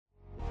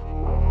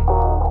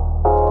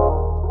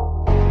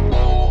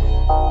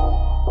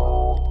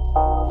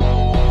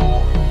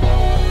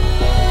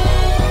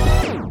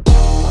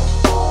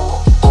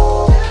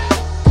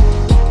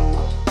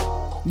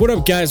What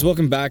up, guys?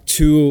 Welcome back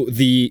to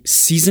the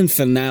season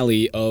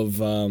finale of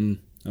the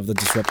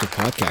Disruptive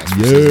Podcast.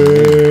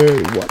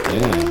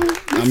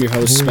 I'm your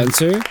host,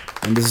 Spencer,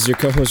 and this is your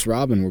co-host,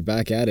 Robbyn. We're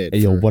back at it. Hey,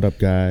 yo, what up,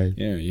 guys?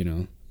 Yeah, you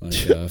know, like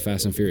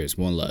Fast and Furious,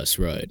 one last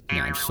ride. No,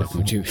 I'm just fucking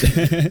with you.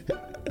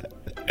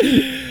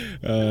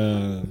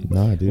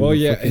 Nah, dude. Well,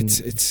 yeah,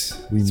 it's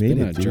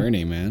been a dude.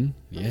 journey, man.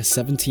 Yeah,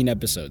 17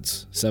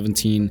 episodes.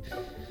 17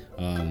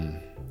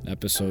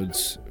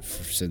 episodes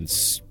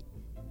since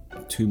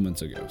 2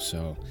 months ago.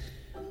 So,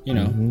 you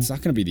know, it's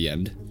not gonna be the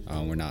end.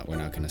 We're not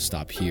gonna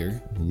stop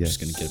here. We're just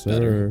gonna get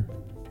better.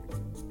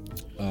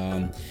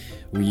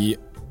 We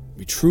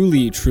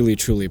truly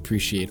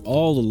appreciate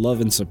all the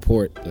love and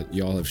support that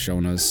y'all have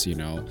shown us. You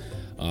know,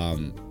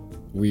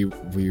 we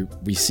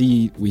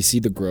see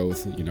the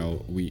growth. You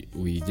know, we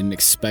didn't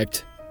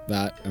expect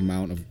that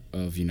amount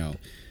of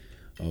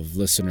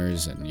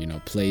listeners and, you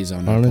know, plays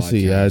on our podcast.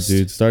 Honestly, yeah,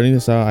 dude. Starting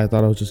this out, I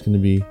thought I was just gonna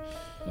be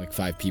like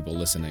 5 people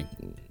listening.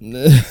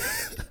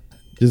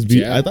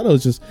 I thought it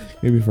was just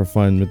maybe for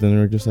fun, but then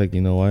we're just like,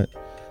 you know what?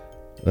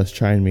 Let's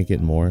try and make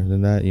it more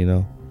than that. You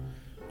know,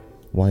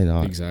 why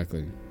not?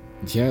 Exactly.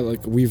 Yeah,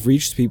 like we've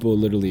reached people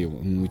literally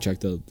when we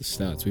checked the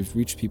stats. We've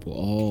reached people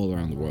all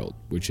around the world,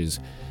 which is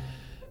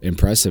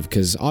impressive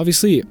because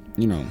obviously,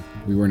 you know,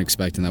 we weren't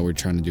expecting that. We're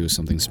trying to do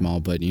something small,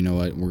 but you know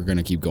what? We're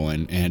gonna keep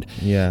going, and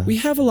we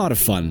have a lot of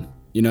fun.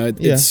 You know, we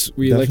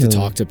definitely like to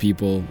talk to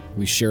people.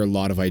 We share a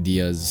lot of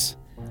ideas.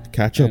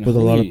 Catch up with a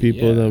lot of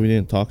people that we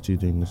didn't talk to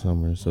during the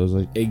summer. So it was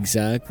like it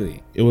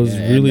was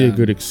really a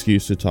good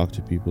excuse to talk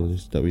to people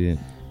just that we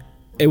didn't.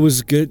 It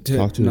was good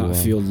to not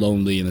feel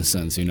lonely in a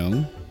sense, you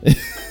know.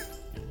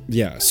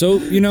 Yeah. So,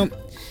 you know,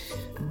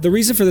 the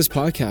reason for this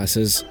podcast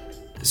is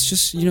it's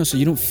just, you know, so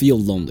you don't feel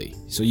lonely.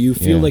 So you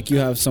feel like you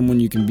have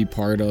someone you can be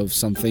part of,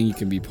 something you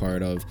can be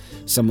part of,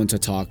 someone to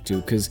talk to.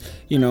 Because,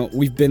 you know,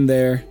 we've been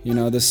there. You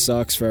know, this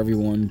sucks for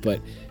everyone, but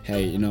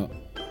hey, you know,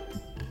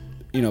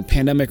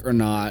 pandemic or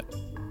not.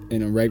 You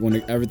know, right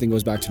when everything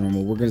goes back to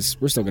normal, we're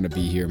still gonna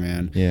be here,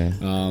 man. Yeah.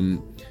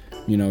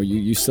 You know,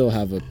 you still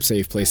have a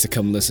safe place to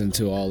come listen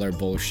to all our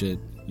bullshit.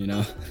 You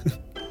know.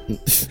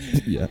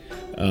 Yeah.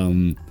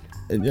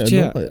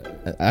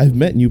 I've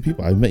met new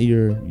people. I've met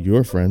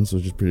your friends,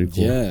 which is pretty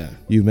cool. Yeah.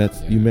 You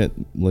met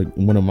like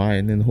one of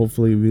mine, and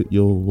hopefully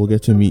we'll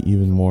get to meet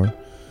even more.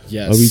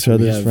 Yes, of each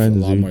other's friends. A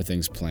lot more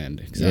things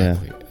planned.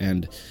 Exactly. Yeah.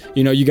 And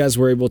you know, you guys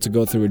were able to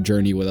go through a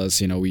journey with us.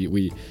 You know,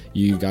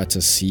 you got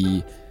to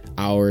see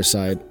our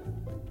side,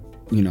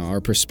 you know, our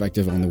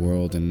perspective on the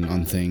world and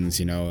on things,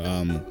 you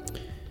know,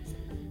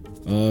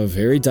 a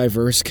very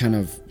diverse kind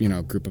of, you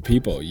know, group of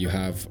people. You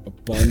have a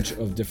bunch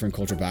of different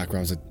cultural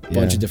backgrounds, a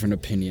bunch of different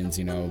opinions,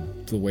 you know,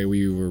 the way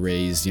we were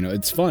raised. You know,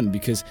 it's fun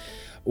because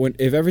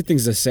if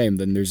everything's the same,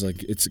 then there's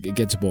like, it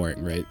gets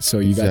boring, right? So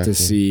you got to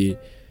see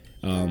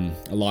a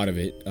lot of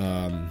it.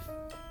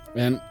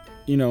 And,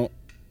 you know,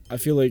 I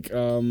feel like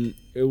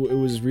it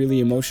was really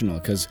emotional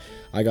because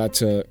I got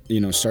to, you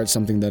know, start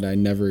something that I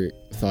never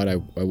thought I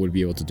would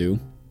be able to do.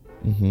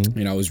 You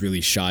know, I was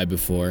really shy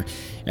before,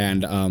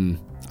 and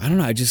I don't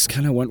know, I just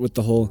kind of went with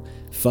the whole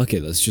fuck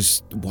it,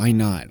 why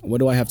not? What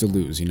do I have to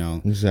lose? You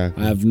know,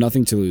 exactly. I have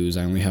nothing to lose.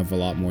 I only have a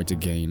lot more to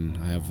gain.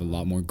 I have a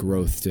lot more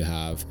growth to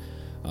have.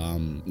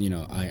 You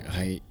know,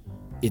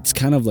 it's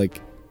kind of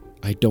like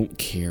I don't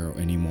care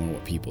anymore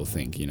what people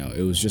think. You know,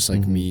 it was just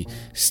like me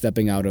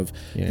stepping out of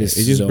this.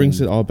 It just zone.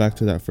 brings it all back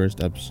to that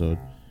first episode.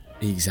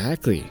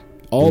 Exactly,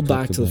 all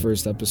back to the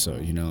first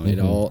episode. You know,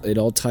 it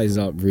all ties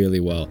up really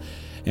well,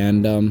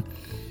 and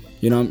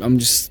you know, I'm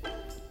just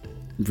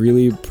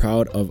really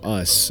proud of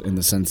us in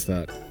the sense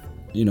that,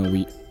 you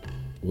know,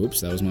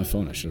 whoops, that was my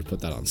phone. I should have put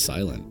that on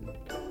silent.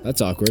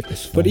 That's awkward.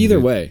 But either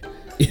way,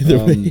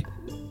 you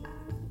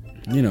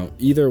know,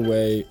 either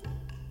way,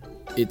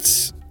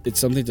 it's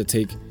something to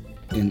take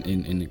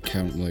in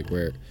account, like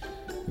where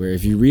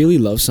if you really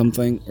love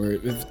something, or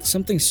if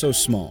something's so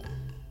small,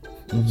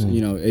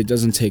 you know, it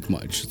doesn't take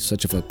much. It's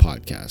such a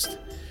podcast.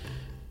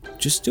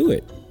 Just do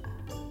it.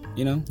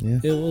 You know,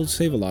 it will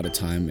save a lot of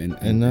time.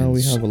 And now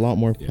we have a lot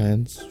more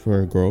plans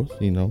for growth,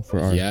 you know, for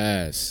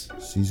our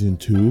season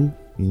 2,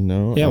 you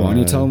know. Yeah, why don't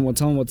you tell them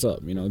what's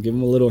up? You know, give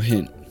them a little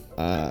hint.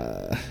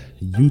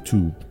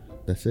 YouTube.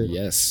 That's it.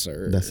 Yes,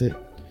 sir. That's it.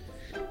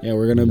 Yeah,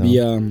 we're going to be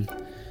on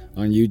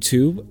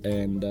YouTube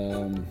and,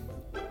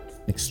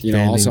 expanding,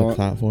 you know, also the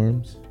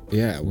platforms.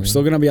 Yeah, we're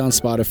still going to be on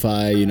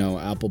Spotify, you know,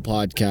 Apple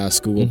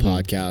Podcasts, Google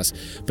Podcasts.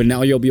 But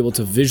now you'll be able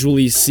to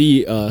visually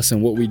see us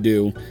and what we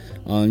do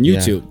on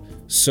YouTube.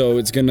 So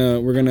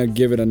we're gonna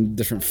give it a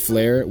different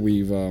flair.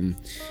 We've, you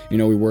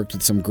know, we worked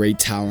with some great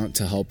talent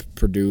to help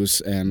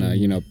produce, and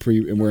you know,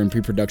 we're in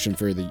pre-production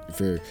for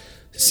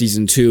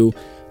season 2.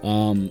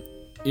 You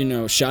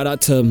know, shout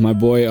out to my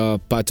boy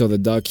Pato the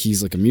Duck.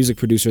 He's like a music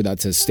producer.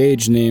 That's his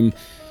stage name.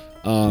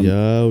 We got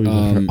our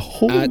own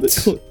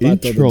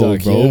intro,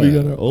 bro. We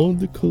got our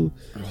own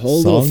whole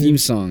little theme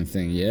song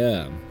thing.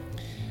 Yeah.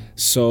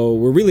 So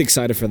we're really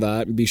excited for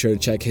that. Be sure to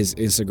check his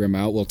Instagram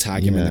out. We'll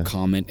tag him in the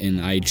comment in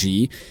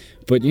IG.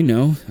 But,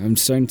 I'm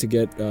starting to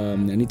get, I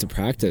need to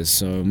practice.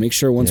 So make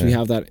sure once we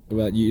have that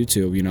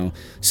YouTube,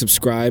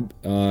 subscribe,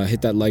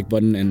 hit that like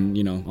button,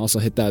 and, also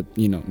hit that,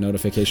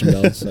 notification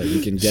bell so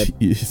you can get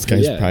this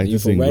guy's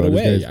practicing right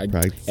away.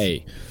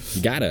 Hey,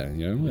 you gotta,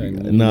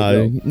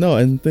 No,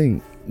 and the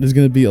thing, there's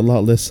going to be a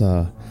lot less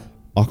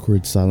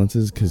awkward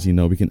silences because,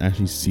 we can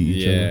actually see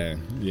each other.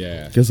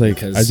 Yeah. Because,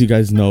 as you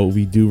guys know,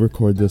 we do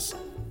record this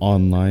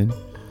online.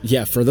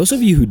 Yeah, for those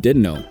of you who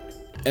didn't know,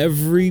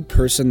 every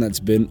person that's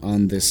been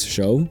on this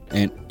show,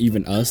 and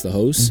even us, the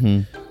hosts,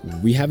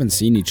 we haven't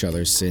seen each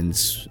other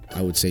since,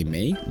 I would say,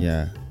 May.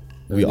 Yeah.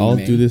 We all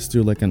do this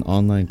through an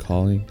online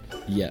calling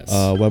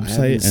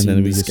website, and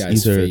then we just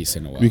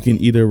we can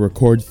either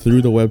record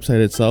through the website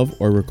itself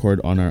or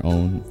record on our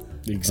own.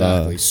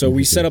 Exactly. So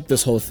we set up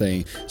this whole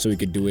thing so we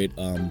could do it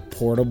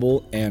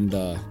portable and,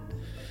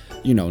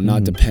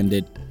 not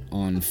dependent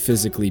on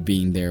physically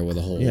being there with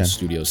a whole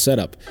studio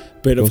setup.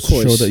 But of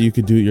course, show that you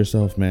could do it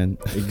yourself, man.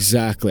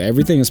 Exactly.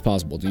 Everything is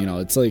possible.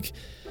 It's like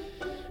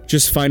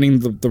just finding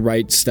the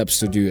right steps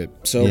to do it.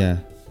 So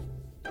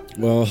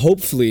well,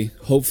 hopefully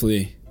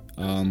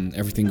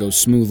everything goes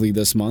smoothly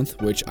this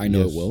month, which I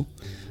know it will.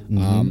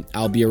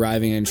 I'll be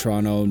arriving in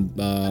Toronto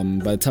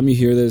by the time you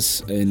hear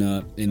this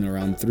in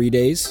around 3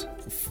 days,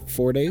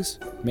 4 days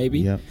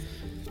maybe.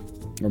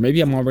 Or maybe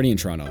I'm already in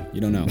Toronto.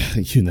 You don't know.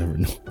 You never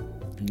know.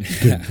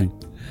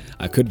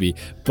 I could be.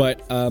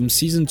 But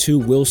season 2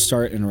 will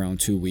start in around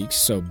 2 weeks.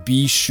 So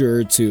be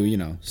sure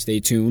to,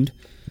 stay tuned.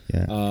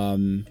 Yeah.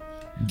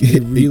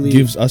 It really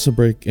gives us a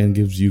break and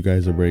gives you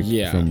guys a break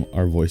from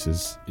our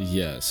voices.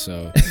 Yeah.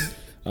 So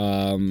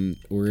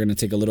we're going to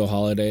take a little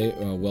holiday,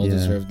 a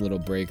well-deserved little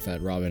break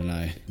that Robbyn and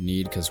I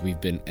need because we've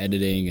been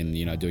editing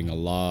and, doing a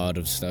lot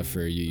of stuff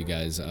for you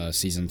guys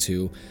season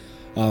 2.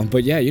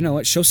 But yeah, you know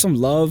what? Show some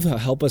love.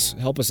 Help us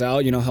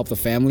out, help the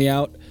family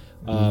out.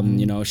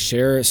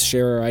 Share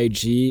our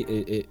IG.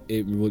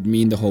 It would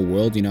mean the whole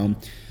world,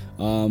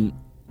 and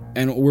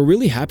we're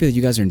really happy that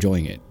you guys are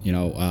enjoying it.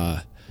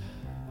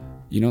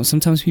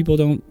 Sometimes people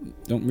don't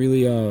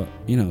really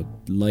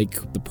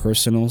like the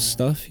personal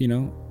stuff.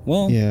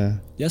 Well,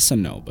 yes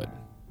and no, but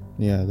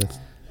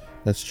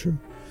that's true.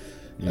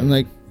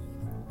 And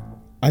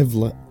I've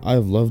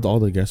loved all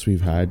the guests we've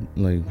had,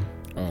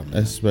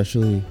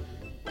 especially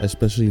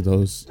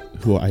those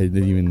who I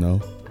didn't even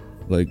know,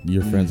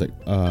 your friends,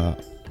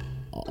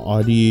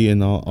 Audie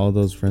and all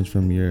those friends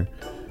from your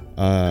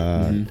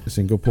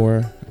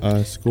Singapore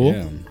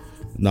school.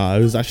 Nah,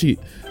 it was actually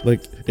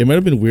it might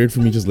have been weird for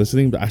me just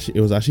listening, but actually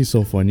it was actually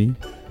so funny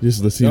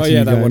just listening to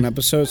you that guys. one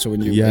episode. So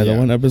when you that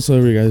one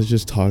episode where you guys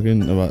just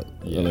talking about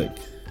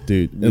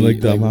dude,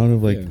 and the amount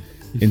of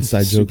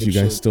inside jokes you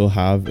guys still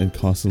have and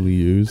constantly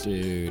use,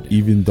 dude,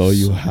 even though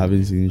you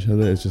haven't seen each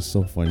other. It's just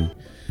so funny.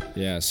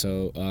 Yeah,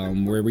 so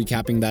we're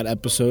recapping that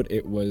episode.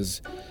 It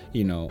was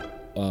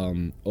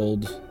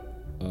old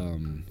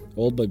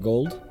but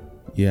gold.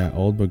 Yeah,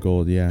 old but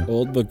gold. Yeah,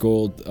 old but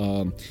gold.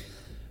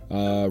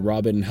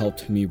 Robbyn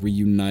helped me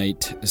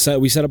reunite. So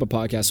we set up a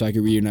podcast so I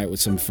could reunite with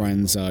some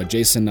friends.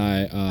 Jason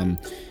and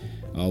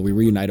I, we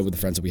reunited with the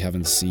friends that we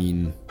haven't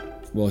seen.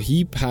 Well,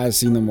 he has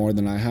seen them more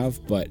than I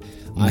have, but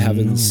I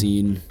haven't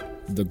seen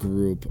the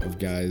group of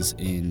guys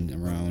in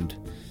around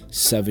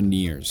 7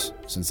 years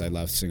since I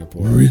left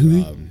Singapore.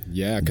 Really?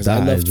 Yeah, because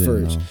I left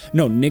first.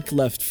 No, Nick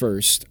left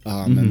first,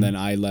 and then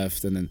I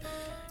left, and then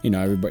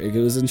everybody. It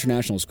was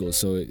international school,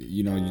 so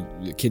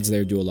the kids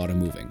there do a lot of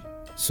moving.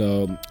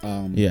 So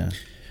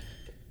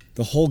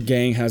the whole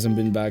gang hasn't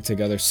been back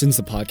together since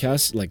the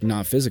podcast,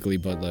 not physically,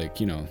 but at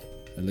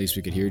least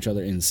we could hear each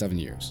other in 7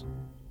 years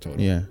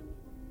total. Yeah.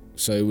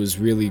 So it was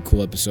really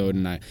cool episode,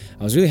 and I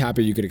was really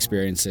happy you could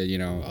experience it.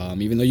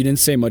 Even though you didn't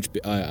say much,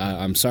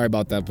 I'm sorry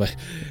about that, but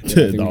I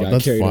think we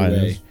got carried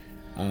away.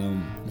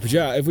 But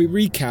yeah, if we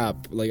recap,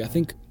 I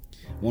think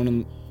one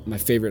of my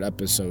favorite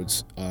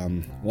episodes,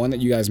 one that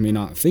you guys may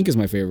not think is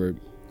my favorite,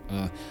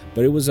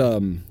 but it was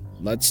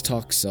Let's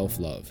Talk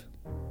Self-Love.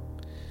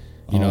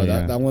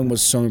 That one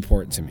was so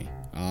important to me.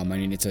 I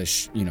needed to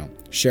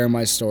share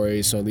my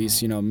story, so at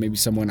least maybe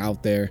someone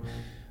out there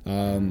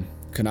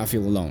could not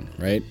feel alone,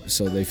 right?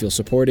 So they feel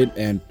supported,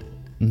 and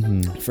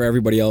for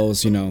everybody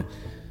else,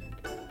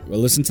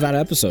 listen to that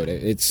episode.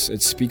 It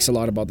speaks a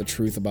lot about the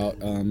truth about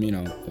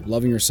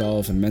loving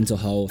yourself and mental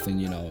health and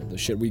the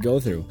shit we go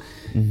through.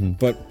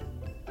 But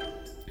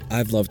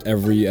I've loved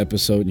every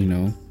episode,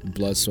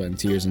 blood, sweat, and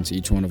tears into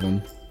each one of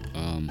them.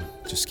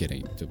 Just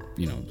kidding.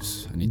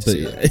 I need to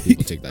say that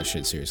people take that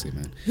shit seriously,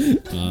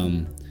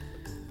 man.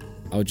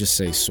 I would just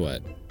say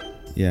sweat.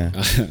 Yeah.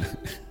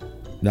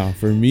 Now,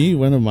 for me,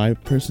 one of my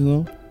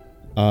personal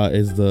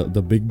is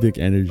the big dick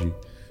energy.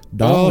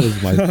 That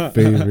was my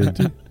favorite.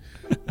 Dude.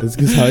 That's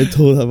because how I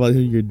told about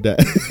your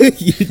dad.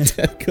 Your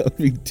dad got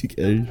big dick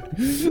energy.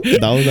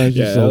 That was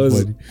actually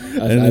funny.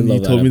 And then he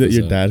told me that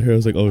your dad heard. I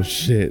was like, oh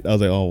shit. I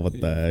was like, oh, what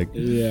the heck?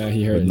 Yeah,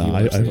 he heard.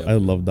 But I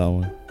love that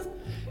one.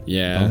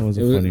 Yeah, that one was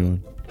a funny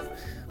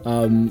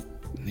one.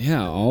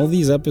 yeah, all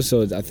these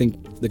episodes, I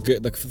think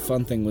the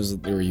fun thing was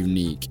that they were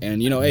unique.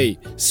 And, hey,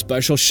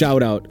 special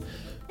shout out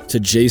to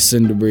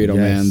Jason DeBrito,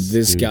 man.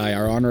 This guy,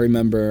 our honorary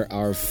member,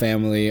 our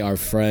family, our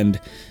friend,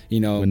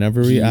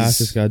 Whenever we ask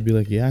this guy, I'd be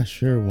like, yeah,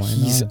 sure, why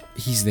not?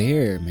 He's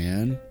there,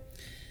 man.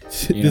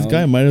 This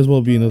guy might as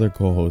well be another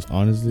co-host,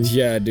 honestly.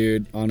 Yeah,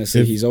 dude.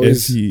 Honestly, he's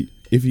always...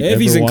 If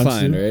he's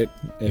inclined, right?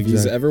 If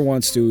he's ever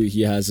wants to,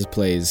 he has his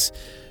plays.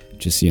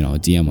 Just,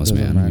 DM us,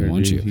 man. Matter, we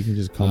want dude. you. He can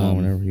just come on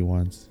whenever he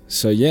wants.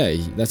 So, yeah,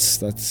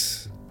 that's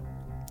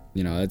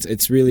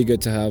it's really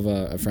good to have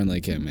a friend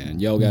like him, man.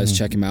 Yo, guys,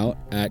 check him out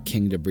at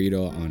King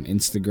DeBrito on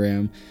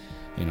Instagram.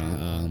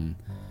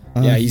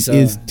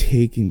 He's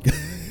taken.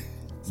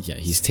 Yeah,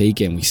 he's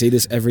taken. We say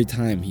this every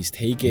time. He's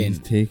taken. He's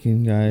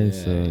taken,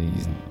 guys. Yeah,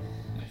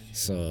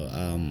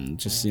 so,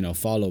 just,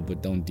 follow,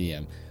 but don't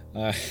DM.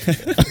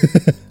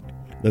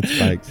 That's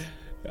facts.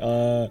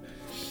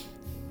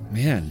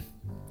 Man.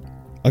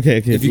 Okay.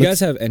 If you guys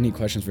have any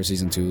questions for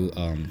season 2,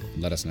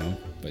 let us know.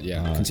 But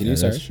yeah, continue.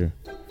 Sorry. That's true.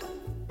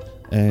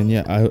 And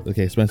yeah,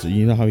 Spencer.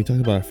 You know how we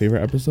talked about our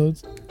favorite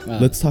episodes?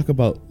 Let's talk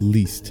about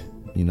least.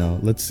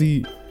 Let's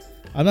see.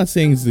 I'm not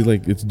saying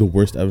it's the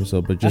worst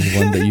episode, but just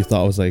one that you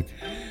thought was like,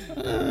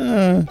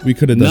 we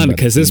could have done none,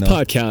 because this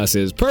podcast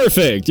is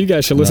perfect. You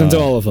guys should listen to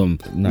all of them.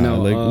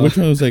 Which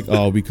one was like,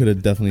 oh, we could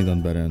have definitely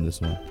done better on this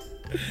one.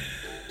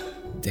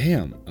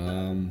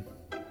 Damn.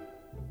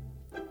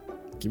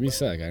 Give me a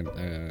sec.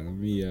 Let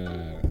me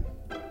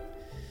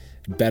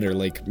better,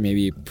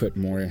 maybe put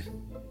more.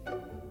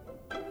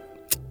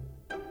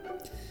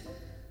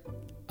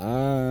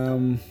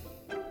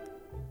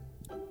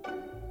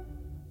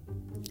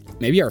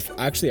 Maybe our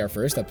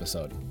first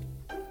episode.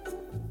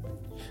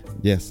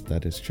 Yes,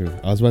 that is true.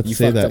 I was about to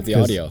say that up the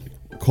audio.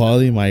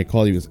 My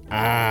quality was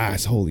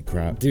ass. Holy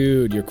crap,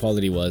 dude! Your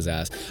quality was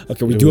ass.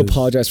 Okay, we do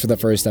apologize for the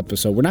first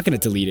episode. We're not gonna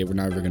delete it. We're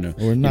not ever gonna.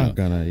 We're not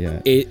gonna.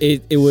 Yeah.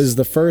 It was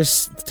the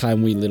first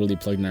time we literally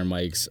plugged in our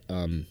mics.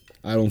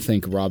 I don't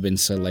think Robbyn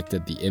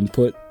selected the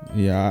input.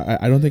 Yeah,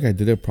 I don't think I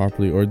did it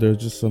properly, or there's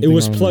just something. It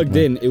was plugged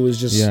in. It was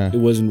just it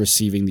wasn't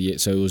receiving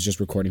so it was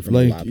just recording from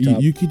the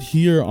laptop. You could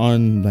hear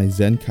on my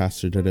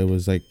Zencaster that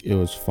it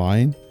was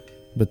fine,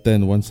 but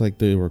then once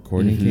the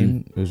recording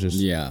came, it was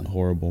just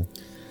horrible.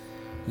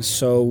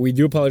 So we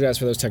do apologize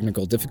for those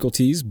technical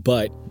difficulties,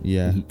 but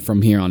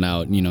from here on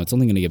out, it's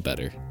only gonna get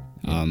better.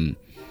 But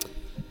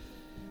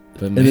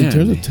in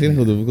terms of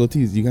technical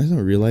difficulties, you guys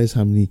don't realize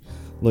how many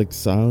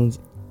sounds.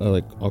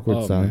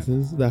 Awkward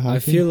silences that happen. I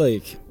feel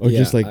like, or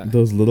just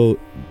those little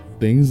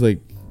things. A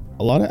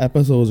lot of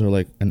episodes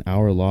are an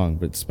hour long,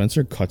 but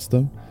Spencer cuts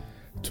them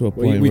to a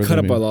point. We cut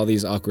up all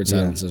these awkward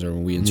silences, or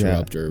when we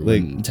interrupt, or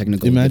when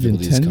technical. Imagine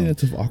 10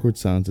 minutes of awkward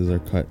silences are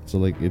cut, so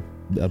the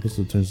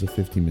episode turns to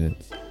 15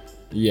 minutes.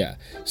 Yeah.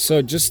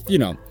 So just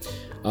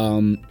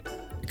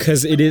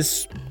because it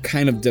is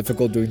kind of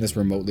difficult doing this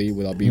remotely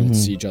without being able to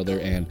see each other,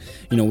 and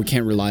we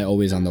can't rely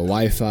always on the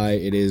Wi-Fi.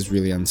 It is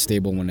really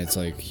unstable when it's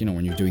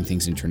when you're doing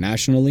things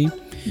internationally.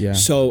 Yeah.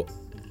 So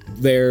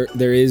there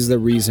is the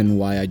reason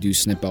why I do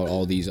snip out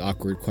all these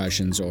awkward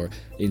questions or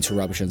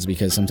interruptions,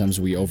 because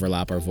sometimes we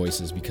overlap our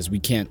voices because we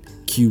can't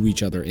cue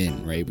each other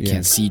in, right? We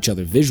can't see each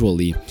other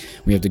visually.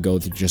 We have to go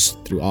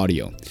through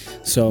audio.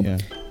 So. Yeah.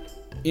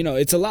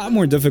 It's a lot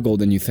more difficult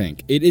than you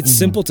think. It's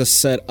simple to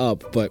set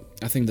up, but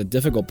I think the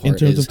difficult part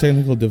is... In terms of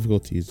technical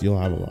difficulties, you'll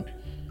have a lot.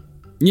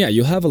 Yeah,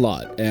 you'll have a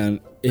lot. And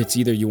it's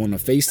either you want to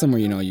face them or,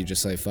 you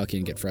just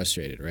fucking get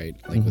frustrated, right?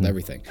 With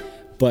everything.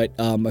 But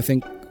I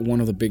think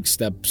one of the big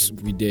steps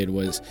we did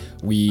was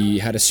we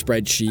had a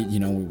spreadsheet,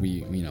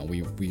 we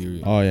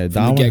oh, yeah,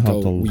 that one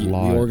helped a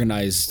lot. We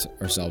organized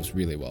ourselves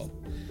really well.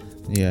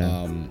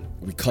 Yeah.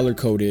 We color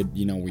coded,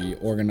 we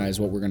organized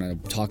what we're going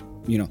to talk,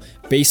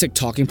 basic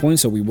talking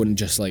points, so we wouldn't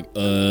just for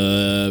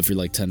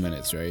 10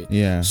 minutes, right?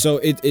 Yeah. So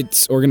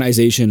it's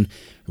organization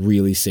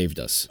really saved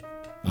us.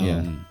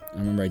 Yeah. I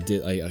remember I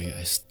did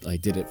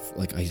it,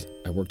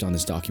 I worked on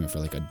this document for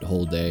a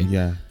whole day.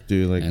 Yeah,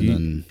 dude, and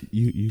then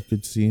you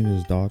could see in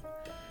this doc,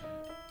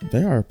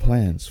 there are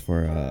plans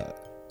for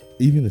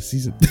even the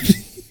season.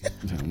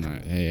 I'm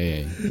not,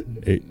 hey.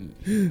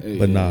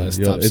 But nah, that's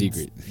top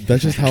secret.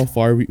 That's just how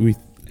far we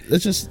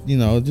that's just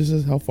this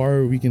is how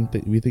far we think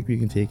we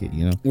can take it.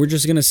 We're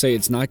just gonna say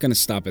it's not gonna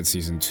stop at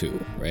season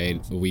 2, right?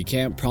 We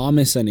can't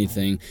promise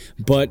anything,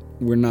 but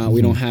we're not.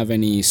 We don't have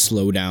any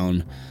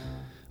slowdown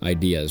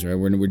ideas, right?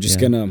 We're just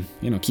gonna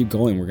keep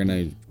going. We're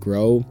gonna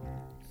grow.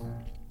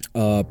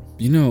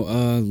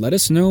 Let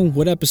us know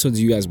what episodes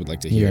you guys would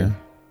like to hear,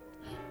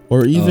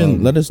 or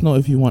even let us know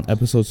if you want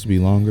episodes to be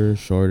longer,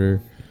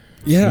 shorter.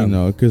 Yeah,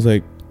 because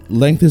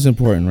length is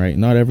important, right?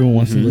 Not everyone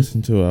wants to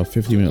listen to a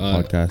 50-minute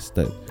podcast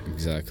that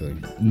exactly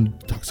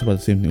talks about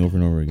the same thing over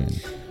and over again.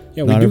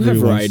 Yeah, we do have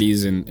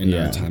varieties in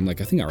our time. I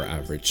think our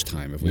average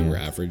time, if we were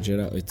average it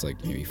out, it's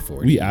maybe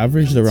 40. We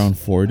averaged around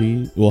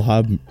 40. We'll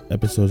have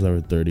episodes that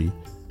were 30,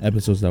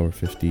 episodes that were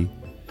 50.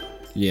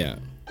 Yeah,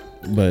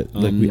 but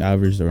we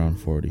averaged around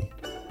 40.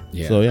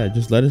 Yeah. So yeah,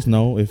 just let us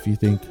know if you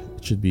think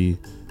it should be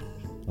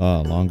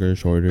longer,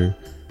 shorter.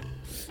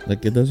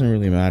 It doesn't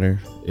really matter.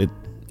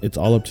 it's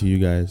all up to you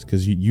guys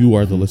because you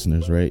are the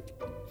listeners, right?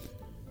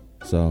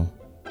 So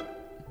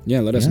yeah,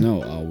 let us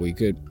know. We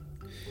could.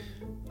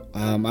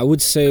 I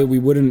would say we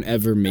wouldn't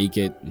ever make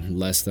it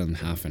less than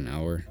half an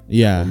hour.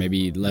 Yeah, or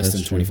maybe less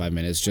than 25 true.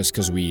 minutes, just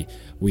because we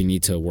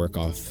need to work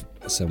off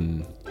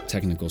some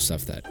technical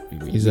stuff that we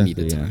need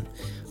the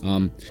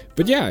time.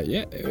 But yeah,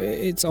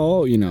 it's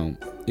all,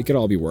 it could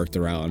all be worked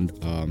around.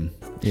 I'm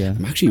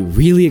actually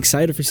really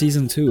excited for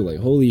season 2. Like,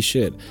 holy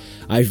shit,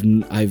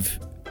 Robbyn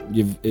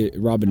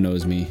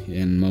knows me,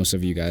 and most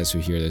of you guys who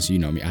hear this, you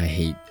know me. I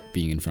hate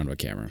being in front of a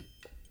camera.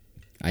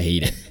 I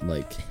hate it.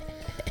 Like,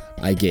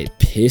 I get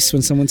pissed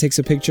when someone takes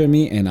a picture of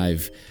me, and I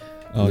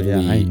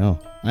know.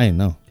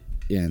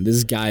 Yeah, and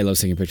this guy loves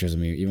taking pictures of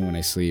me, even when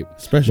I sleep.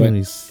 Especially when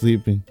he's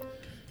sleeping.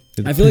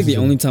 I feel like the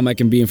only time I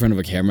can be in front of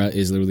a camera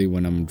is literally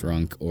when I'm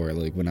drunk or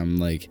like when I'm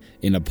like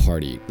in a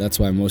party. That's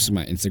why most of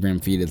my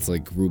Instagram feed is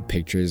like group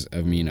pictures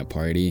of me in a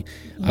party.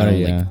 I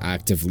don't like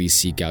actively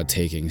seek out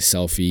taking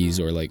selfies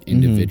or like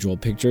individual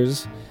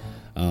pictures.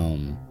 I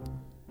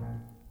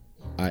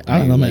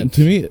don't know, man.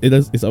 To me,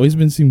 it's always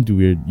been seemed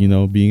weird,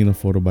 being in a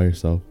photo by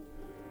yourself.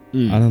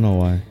 I don't know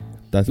why.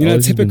 That's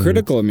it's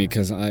hypocritical of me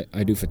because I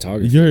do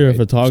photography. You're a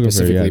photographer,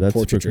 specifically that's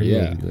portraiture.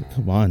 Yeah, like,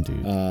 come on,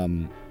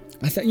 dude.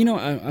 I thought,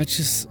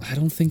 I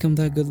don't think I'm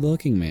that good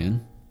looking,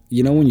 man.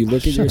 When you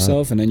look at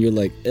yourself and then you're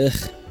like,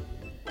 ugh,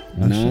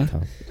 nah.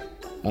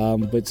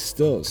 But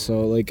still,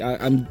 so like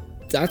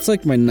that's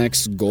like my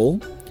next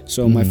goal.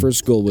 So my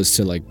first goal was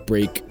to like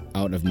break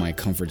out of my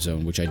comfort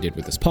zone, which I did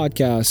with this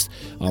podcast,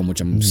 which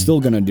I'm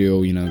still gonna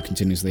do,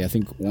 continuously. I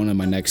think one of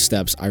my next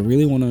steps, I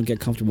really want to get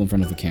comfortable in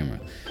front of the camera.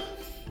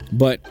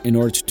 But in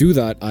order to do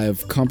that, I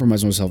have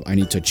compromised myself. I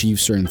need to achieve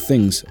certain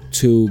things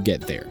to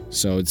get there.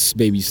 So it's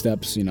baby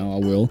steps, I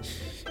will.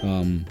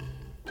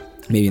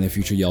 Maybe in the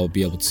future, y'all will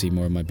be able to see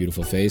more of my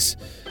beautiful face.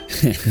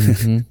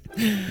 A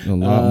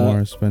lot more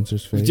of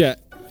Spencer's face. Yeah.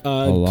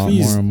 A lot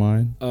more of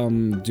mine.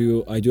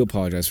 I do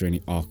apologize for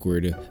any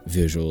awkward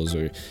visuals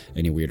or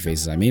any weird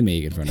faces I may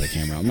make in front of the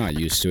camera. I'm not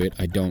used to it.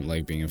 I don't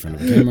like being in front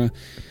of a camera.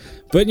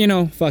 But,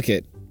 fuck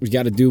it. We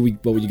got to do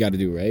what you got to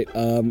do, right?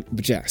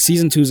 But yeah,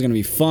 season 2 is going to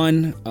be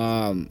fun.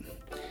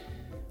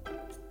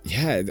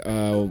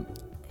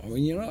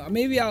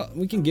 Maybe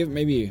we can give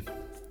maybe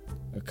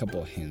a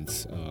couple of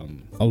hints.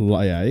 A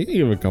lot, yeah. You can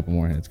give a couple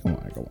more hints. Come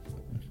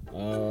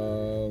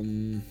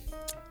on.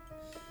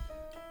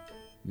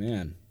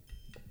 Man,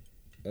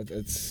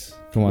 it's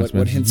come on.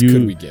 What hints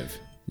could we give?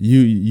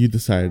 You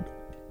decide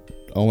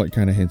on what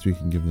kind of hints we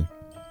can give them.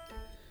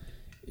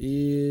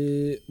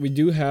 We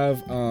do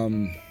have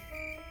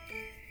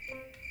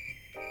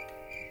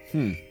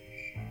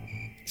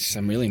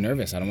I'm really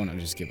nervous. I don't want to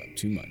just give up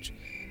too much.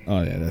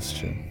 Oh yeah, that's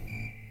true.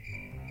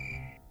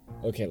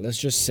 Okay, let's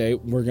just say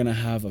we're gonna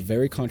have a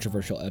very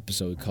controversial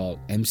episode called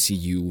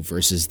MCU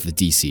versus the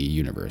DC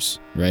universe,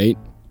 right?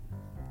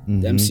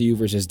 The MCU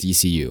versus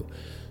DCU.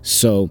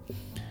 So,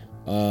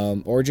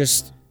 or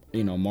just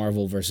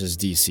Marvel versus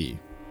DC.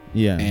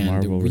 Yeah, and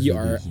Marvel versus we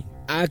are DC.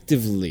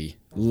 actively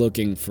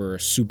looking for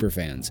super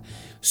fans.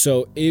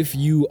 So if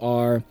you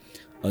are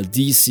a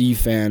DC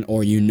fan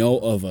or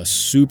of a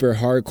super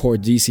hardcore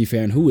DC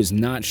fan who is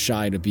not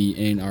shy to be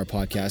in our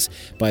podcast,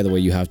 by the way,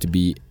 you have to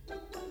be.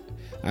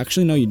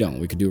 Actually, no, you don't.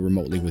 We could do it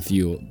remotely with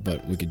you,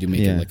 but we could make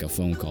it like a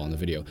phone call in the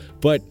video.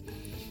 But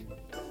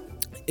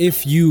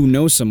if you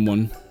know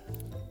someone,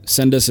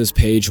 send us his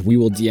page. We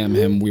will DM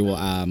him. We will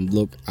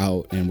look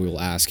out and we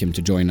will ask him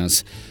to join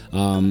us.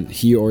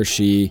 He or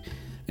she,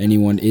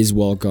 anyone is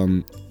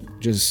welcome.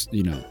 Just,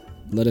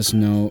 let us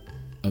know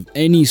of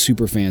any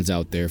super fans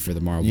out there for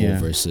the Marvel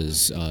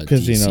versus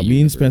because DC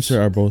me and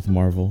Spencer are both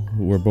Marvel.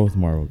 We're both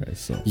Marvel guys.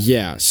 So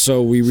yeah,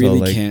 so we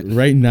really can't.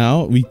 Right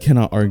now, we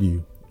cannot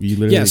argue. We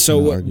literally so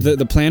cannot argue.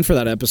 the plan for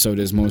that episode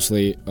is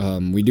mostly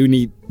we do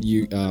need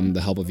you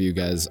the help of you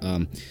guys.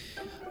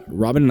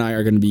 Robbyn and I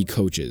are going to be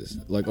coaches,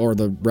 or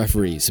the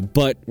referees,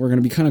 but we're going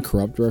to be kind of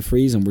corrupt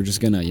referees, and we're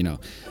just going to,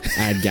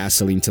 add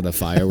gasoline to the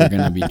fire. We're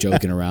going to be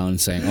joking around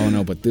saying, oh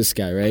no, but this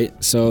guy, right?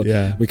 So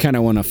we kind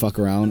of want to fuck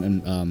around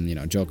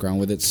and, joke around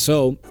with it.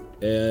 So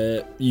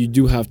you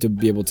do have to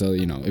be able to,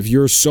 if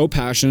you're so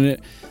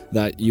passionate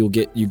that you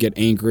get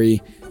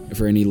angry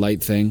for any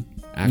light thing,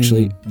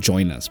 actually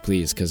join us,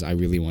 please, because I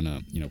really want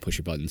to, push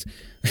your buttons.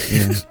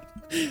 Yeah.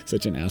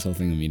 Such an asshole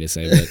thing of me to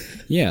say, but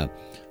yeah.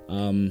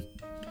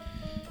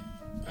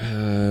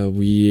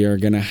 We are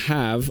gonna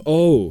have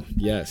one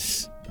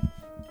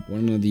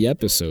of the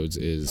episodes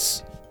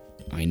is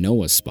I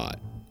Know a Spot,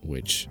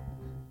 which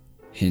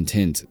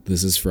hint,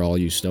 this is for all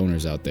you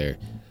stoners out there,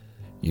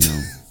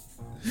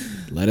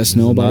 let us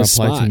know about a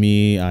spot. Apply to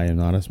me. I am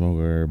not a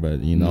smoker, but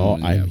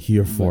I'm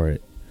here for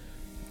it.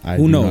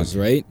 Who knows,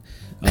 right?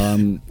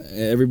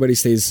 Everybody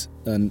stays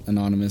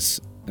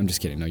anonymous. I'm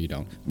just kidding. No, you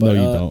don't. But,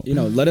 no, you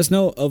don't. Let us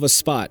know of a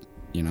spot,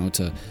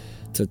 to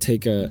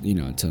take a,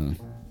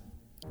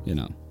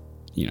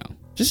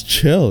 just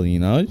chill,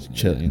 just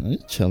chill,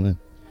 just chilling,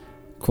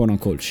 quote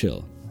unquote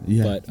chill.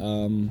 Yeah. But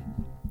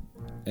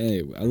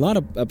hey, a lot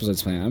of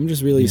episodes planned. I'm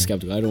just really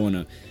skeptical. I don't want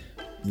to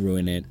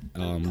ruin it.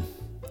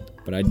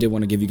 But I did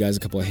want to give you guys a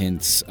couple of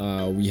hints.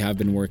 We have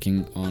been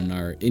working on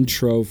our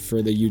intro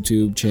for the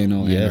YouTube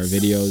channel and our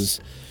videos,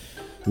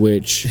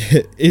 which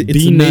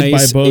it's made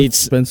by both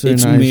Spencer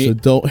and I, so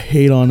don't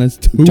hate on us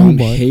too much. Don't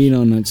hate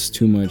on us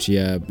too much.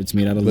 Yeah, it's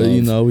made out of love. But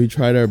you know, we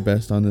tried our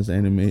best on this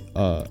anime.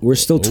 We're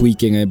still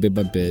tweaking it bit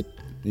by bit.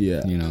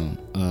 Yeah. You know,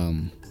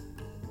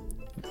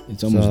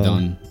 it's almost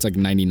done. It's like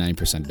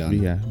 99%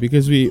 done. Yeah,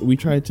 because we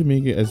tried to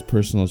make it as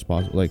personal as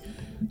possible, like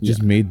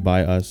just made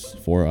by us,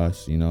 for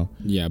us, you know.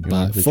 Yeah,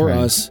 but for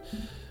us,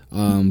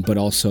 but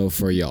also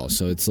for y'all.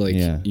 So it's like,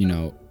 you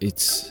know,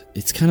 it's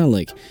kind of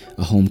like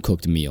a home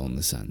cooked meal in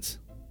the sense.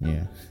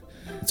 Yeah,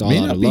 it's all may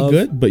out not of be love.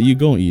 good, but you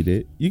gonna eat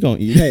it. You gonna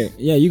eat it.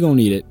 Yeah, you gonna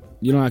eat it.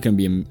 You're not gonna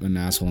be an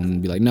asshole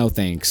and be like, no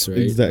thanks, right?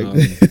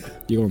 Exactly.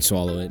 You're gonna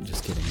swallow it.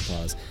 Just kidding.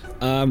 Pause.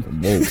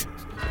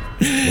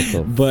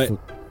 But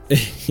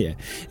yeah,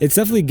 it's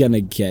definitely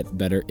gonna get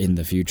better in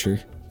the future.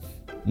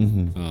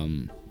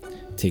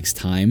 Takes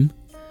time.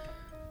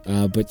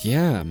 But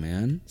yeah,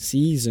 man,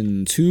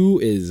 season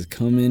 2 is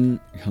coming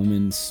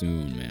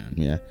soon, man.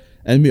 Yeah.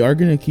 And we are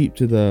gonna keep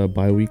to the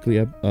bi-weekly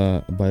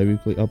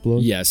upload.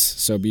 Yes,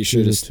 so be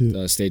sure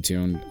to stay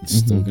tuned. It's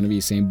still gonna be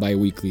the same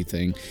bi-weekly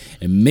thing.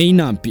 It may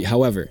not be,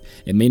 however,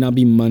 it may not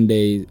be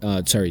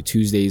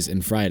Tuesdays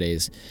and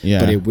Fridays. Yeah.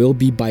 But it will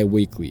be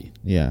bi-weekly.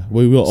 Yeah,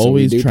 we will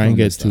always try and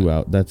get 2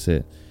 out. That's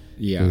it.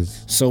 Yeah.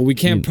 So we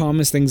can't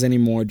promise things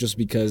anymore just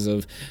because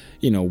of,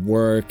 you know,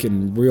 work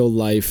and real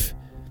life.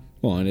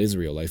 Well, it is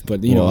real life,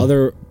 but you know,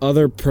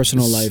 other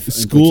personal life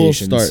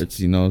implications.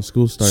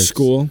 School starts.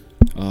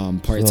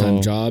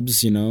 Part-time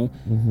jobs, you know,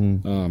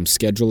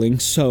 scheduling.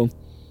 So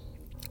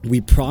we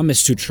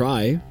promise to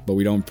try, but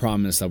we don't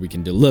promise that we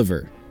can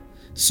deliver.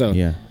 So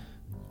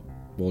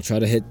we'll try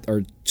to hit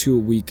our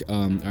 2-week,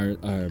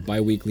 our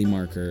bi-weekly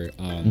marker.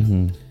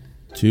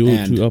 2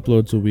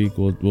 uploads a week.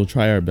 We'll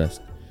try our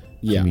best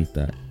to meet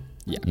that.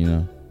 Yeah, you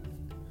know.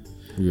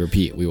 We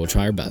repeat, we will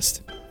try our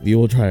best. We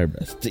will try our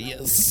best.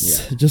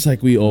 Yes. Yeah. Just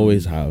like we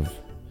always have.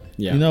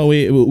 Yeah. You know,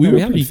 we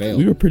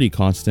were pretty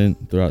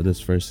constant throughout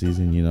this first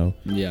season, you know.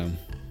 Yeah.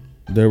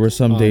 There were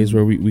some days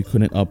where we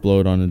couldn't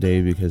upload on a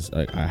day because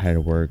like I had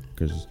to work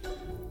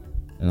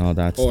and all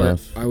that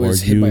stuff. I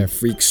was hit by a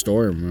freak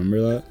storm,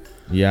 remember that?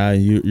 Yeah,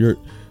 your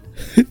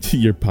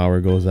power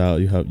goes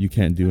out. You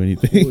can't do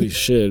anything. Holy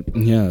shit.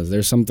 Yeah,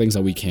 there's some things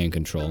that we can't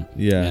control.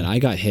 Yeah. And I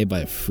got hit by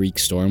a freak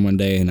storm one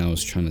day and I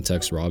was trying to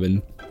text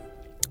Robbyn.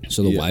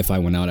 So the Wi-Fi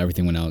went out,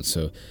 everything went out,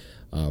 so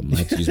I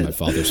had to use my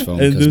father's phone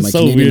because my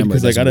Canadian number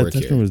doesn't work here. I got a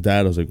text from his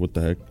dad. I was like, what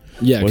the heck?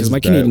 Yeah, because my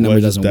Canadian number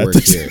doesn't work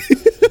here.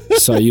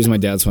 So I used my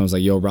dad's phone. I was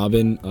like, yo,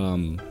 Robbyn,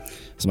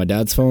 it's my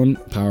dad's phone.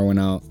 Power went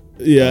out.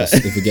 Yeah.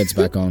 If it gets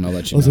back on, I'll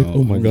let you know. I was like,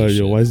 oh my God,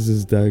 yo, why is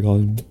his dad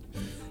calling me?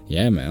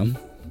 Yeah, man.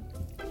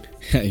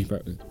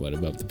 What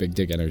about the big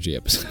dick energy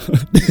episode?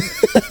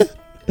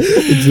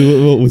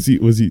 So, was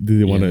he? Did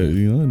he want to?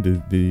 You know?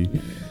 Did he?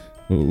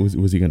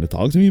 Was he gonna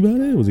talk to me about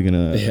it? Was he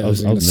gonna? Yeah, I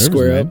was nervous,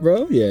 square up,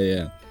 bro.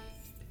 Yeah.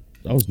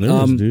 I was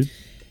nervous, dude.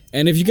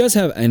 And if you guys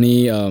have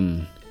any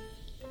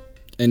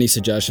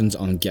suggestions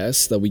on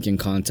guests that we can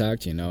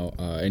contact, you know,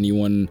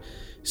 anyone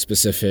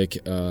specific,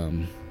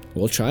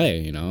 we'll try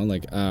it. You know,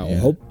 like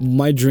hope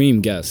my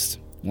dream guest.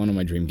 One of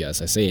my dream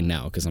guests. I say it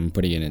now because I'm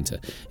putting it into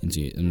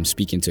I'm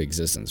speaking to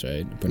existence,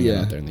 right? Putting it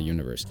out there in the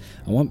universe.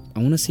 I want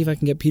to see if I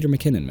can get Peter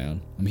McKinnon,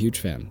 man. I'm a huge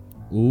fan.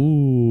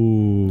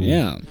 Ooh.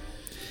 Yeah.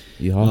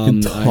 Y'all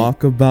can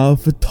talk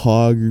about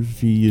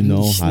photography, you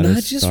know, how to start.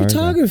 Not just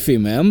photography,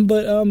 man,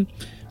 but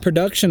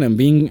production and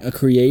being a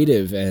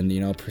creative and, you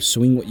know,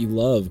 pursuing what you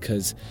love.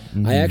 Because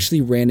I actually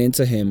ran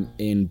into him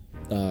in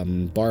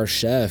Bar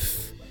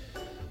Chef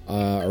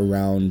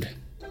around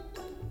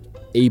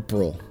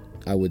April,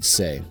 I would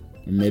say.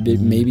 Or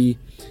maybe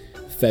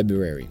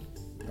February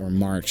or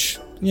March,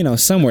 you know,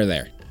 somewhere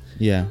there.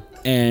 Yeah.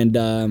 And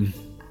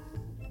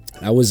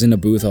I was in a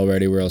booth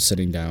already where I was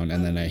sitting down,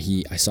 and then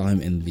I saw him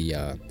in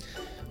the,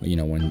 you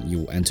know, when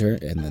you enter,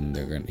 and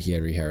then he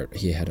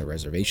had a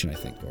reservation, I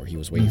think, or he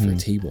was waiting for a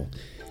table,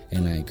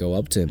 and I go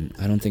up to him.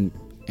 I don't think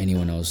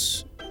anyone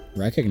else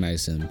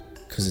recognized him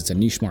because it's a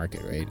niche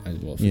market, right?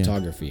 Well,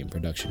 photography and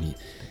production.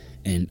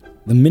 And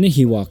the minute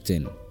he walked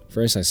in,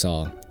 first I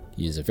saw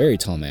he's a very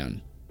tall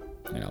man,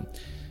 you know,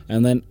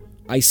 and then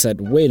I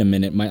said, wait a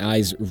minute, my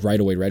eyes right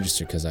away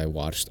registered because I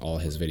watched all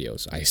his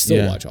videos. I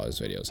still watch all his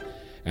videos.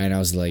 And I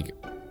was like,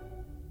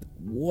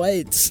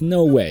 what?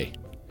 No way.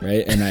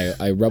 Right? And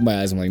I rub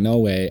my eyes. I'm like, no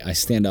way. I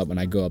stand up and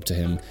I go up to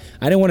him.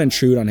 I didn't want to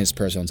intrude on his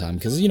personal time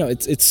because, you know,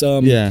 it's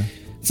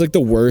like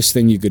the worst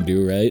thing you could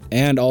do, right?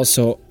 And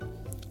also,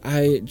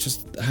 I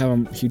just have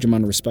a huge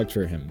amount of respect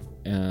for him.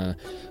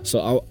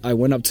 So I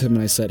went up to him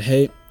and I said,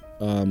 hey,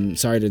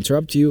 sorry to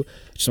interrupt you.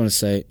 I just want to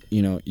say,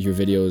 you know, your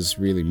videos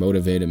really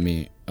motivated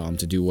me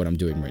to do what I'm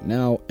doing right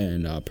now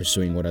and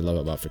pursuing what I love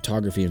about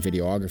photography and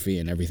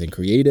videography and everything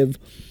creative.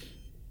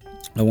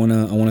 I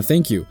wanna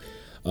thank you.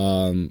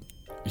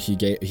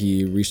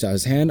 He reached out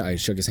his hand. I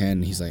shook his hand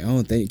and he's like,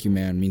 oh, thank you,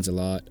 man, means a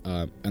lot.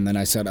 And then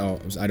I said, oh,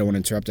 I don't want to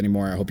interrupt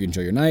anymore. I hope you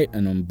enjoy your night.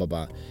 And blah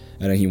blah.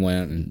 And then he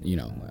went and, you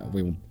know,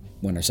 we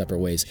went our separate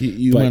ways.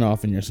 You went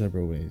off in your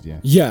separate ways, yeah.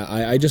 Yeah,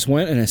 I just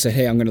went and I said,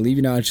 hey, I'm going to leave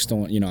you now. I just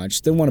don't, I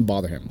just didn't want to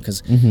bother him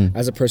because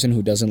as a person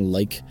who doesn't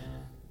like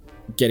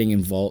getting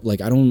involved,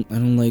 like I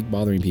don't like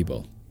bothering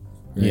people.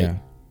 Right? Yeah.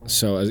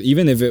 So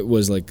even if it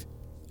was like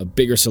a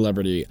bigger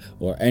celebrity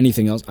or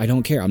anything else, I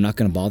don't care. I'm not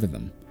going to bother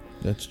them.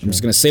 That's true. I'm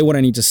just going to say what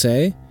I need to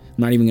say. I'm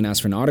not even going to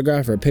ask for an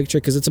autograph or a picture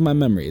because it's in my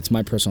memory. It's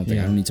my personal thing.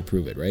 I don't need to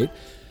prove it, right?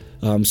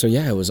 So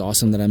yeah, it was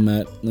awesome that I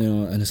met,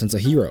 in a sense, a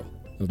hero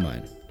of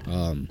mine.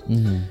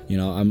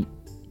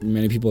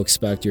 Many people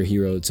expect your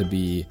hero to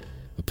be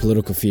a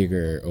political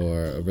figure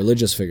or a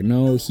religious figure.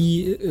 No,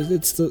 he's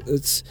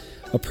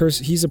a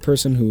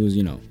person who's,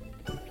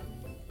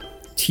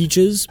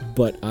 teaches,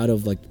 but out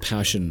of like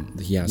passion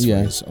that he has for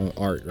his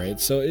art, right?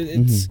 So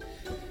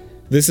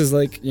this is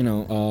like,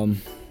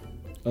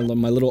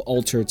 my little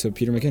altar to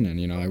Peter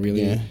McKinnon. I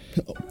really,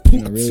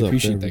 really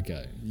appreciate that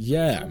guy.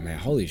 Yeah, man,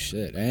 holy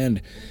shit.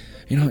 And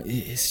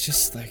it's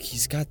just like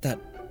he's got that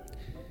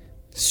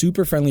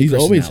super friendly. He's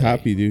always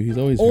happy, dude. He's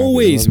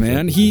always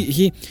man.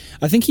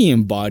 I think he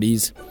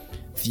embodies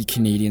the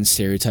Canadian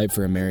stereotype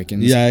for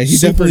Americans. Yeah, he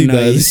super definitely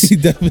nice.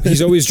 does.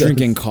 He's always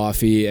drinking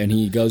coffee, and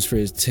he goes for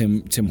his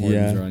Tim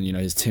Hortons run.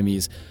 His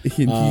Timmies.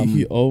 He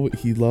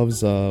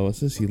loves what's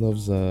this? He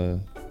loves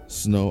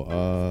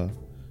snow.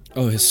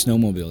 His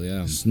snowmobile.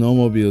 Yeah,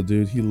 snowmobile,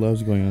 dude. He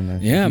loves going on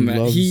that. Yeah,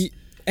 man. He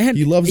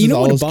loves. You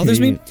know what bothers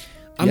Canadian. me?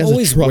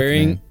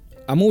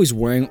 I'm always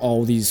wearing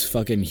all these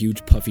fucking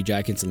huge puffy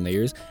jackets and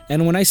layers,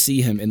 and when I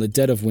see him in the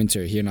dead of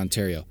winter here in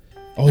Ontario,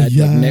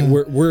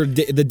 we're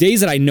the days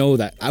that I know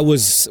that I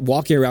was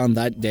walking around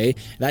that day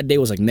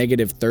was like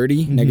negative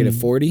 30, negative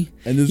 40,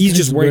 and he's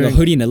just wearing a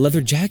hoodie and a leather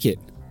jacket.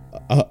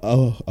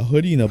 A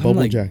hoodie and a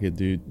bubble jacket,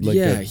 dude. Like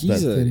that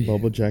thin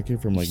bubble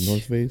jacket from like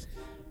North Face.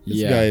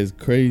 This guy is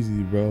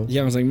crazy, bro.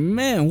 Yeah, I was like,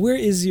 man, where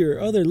is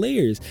your other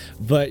layers?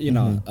 But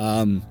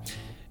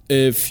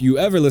if you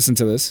ever listen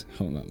to this,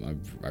 hold on,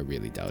 I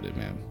really doubt it,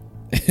 man.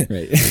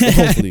 Right?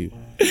 hopefully.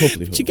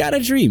 But you gotta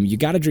dream.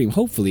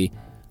 Hopefully,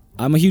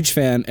 I'm a huge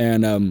fan,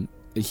 and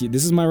this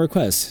is my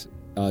request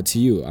to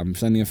you. I'm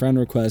sending a friend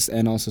request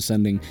and also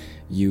sending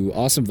you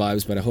awesome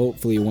vibes. But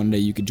hopefully, one day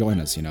you could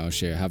join us.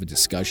 Share, have a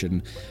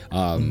discussion.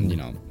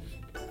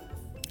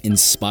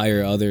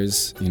 Inspire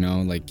others.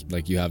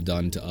 Like you have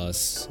done to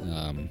us,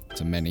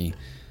 to many.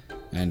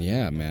 And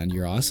yeah, man,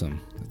 you're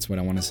awesome. That's what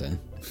I want to say.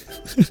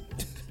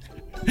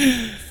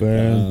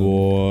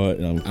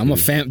 Fanboy. I'm a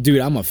fan, dude.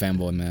 I'm a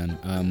fanboy,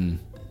 man.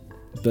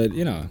 But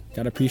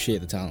gotta appreciate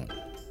the talent.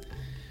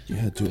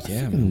 Yeah, dude.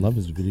 I love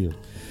his videos.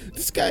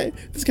 This guy's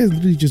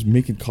literally just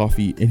making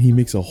coffee, and he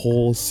makes a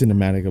whole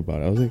cinematic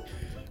about it. I was like,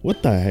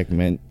 what the heck,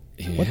 man?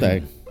 Yeah. What the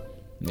heck?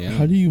 Yeah.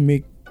 How do you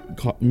make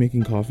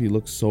making coffee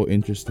look so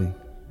interesting?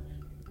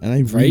 And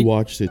I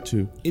rewatched it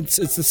too. It's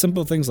the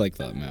simple things like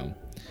that, man.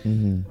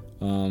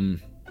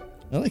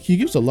 He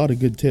gives a lot of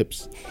good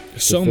tips.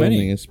 So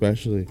many,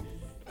 especially.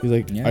 He's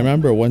like, I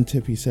remember one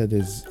tip he said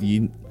is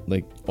you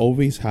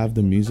always have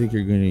the music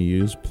you're going to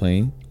use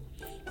playing,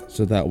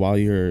 so that while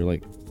you're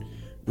like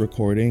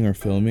recording or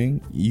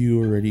filming,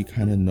 you already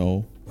kind of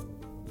know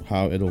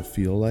how it'll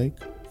feel like.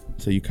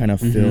 So you kind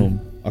of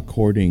film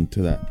according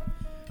to that.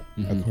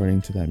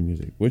 According to that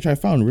music, which I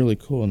found really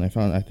cool, and I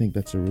think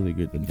that's a really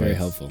good advice. Very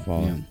helpful.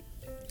 Yeah.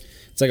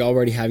 It's like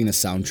already having the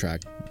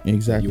soundtrack.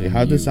 Exactly.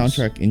 Have the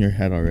soundtrack in your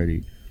head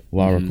already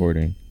while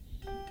recording.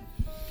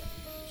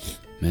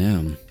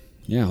 Man.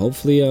 Yeah,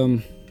 hopefully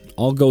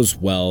all goes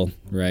well,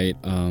 right?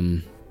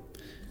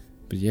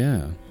 But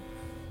yeah.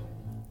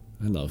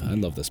 I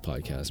love this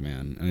podcast,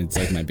 man. And it's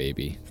like my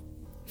baby.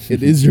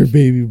 It is your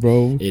baby,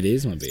 bro. It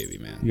is my baby,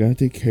 man. You gotta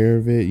take care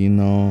of it,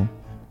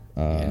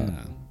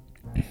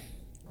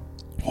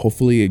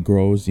 Hopefully it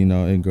grows,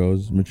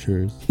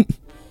 matures.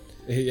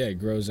 It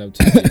grows up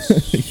to be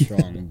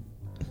strong.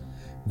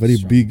 Very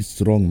big,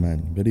 strong,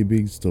 man. Very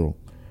big, strong.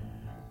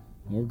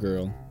 Or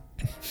girl.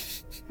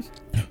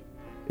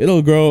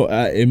 It'll grow.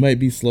 It might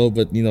be slow,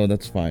 but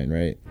that's fine,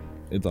 right?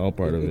 It's all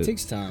part of it. It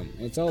takes time.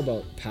 It's all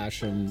about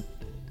passion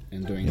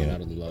and doing it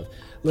out of love.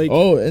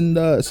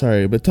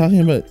 Sorry, but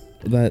talking about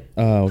that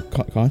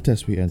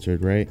contest we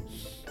entered, right?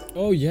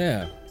 Oh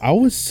yeah. I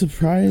was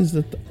surprised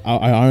that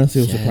I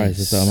honestly was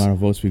surprised at the amount of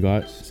votes we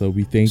got. So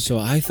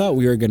I thought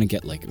we were gonna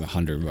get like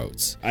 100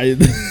 votes.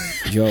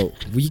 Yo,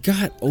 we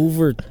got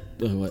over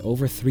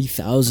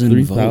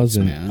 3,000 votes,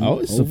 man. I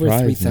was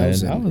surprised,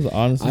 man. I was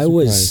honestly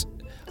surprised.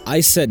 I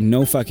said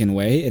no fucking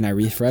way, and I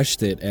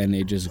refreshed it, and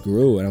it just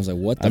grew, and I was like,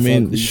 "What the fuck?" I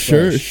mean,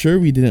 sure,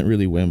 we didn't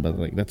really win, but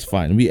like that's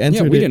fine. We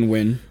entered. Yeah, we didn't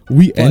win.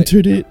 We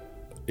entered it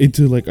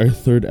into like our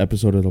third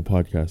episode of the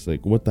podcast.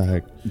 Like, what the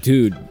heck,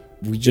 dude?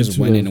 We just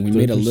went in and we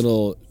made a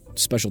little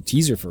special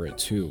teaser for it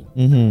too.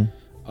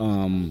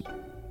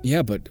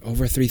 Yeah, but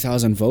over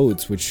 3,000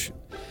 votes, which,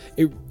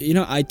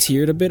 I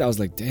teared a bit. I was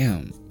like,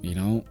 damn,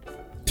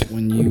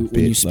 when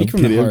you speak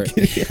from the heart.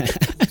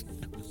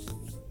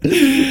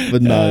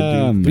 But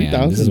nah, dude,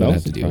 3,000. This is what I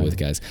have to deal with,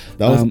 guys.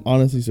 That was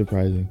honestly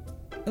surprising.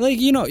 Like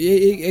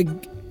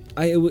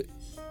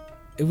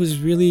it it was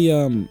really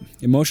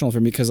emotional for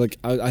me because like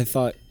I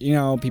thought, you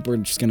know, people are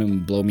just gonna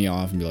blow me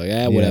off and be like,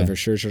 whatever,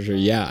 sure,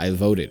 yeah, I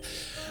voted,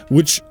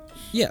 which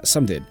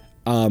some did,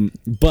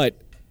 but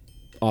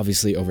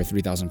obviously over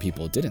 3,000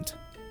 people didn't.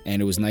 And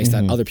it was nice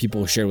that other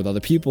people shared with other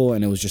people,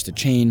 and it was just a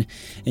chain.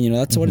 And, you know,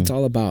 that's what it's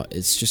all about.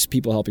 It's just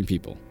people helping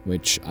people,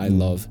 which I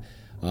love.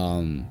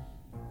 So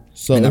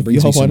if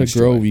you all want to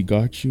grow, we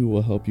got you.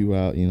 We'll help you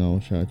out, you know,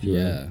 shout you out.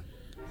 Yeah.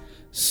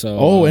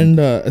 So. And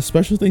a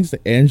special thanks to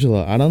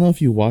Angela. I don't know if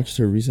you watched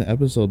her recent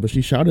episode, but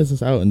she shouted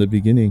us out in the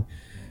beginning.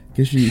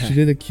 Because she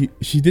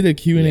did a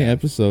Q&A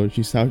episode.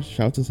 She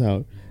shouts us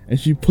out. And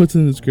she puts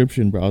in the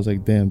description, bro. I was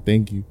like, damn,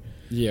 thank you.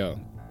 Yo.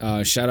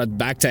 Shout out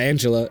back to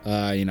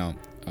Angela. You know.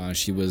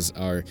 She was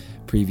our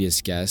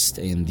previous guest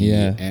in the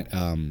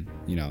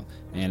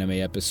anime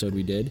episode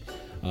we did.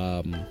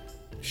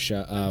 It's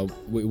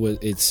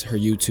her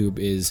YouTube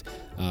is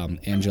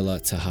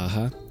Angela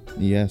Tahaha.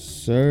 Yes,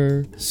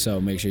 sir.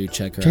 So make sure you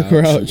check her out. Check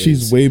her out.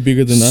 She's way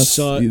bigger than us.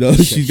 You know,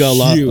 she's got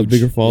a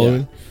bigger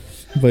following.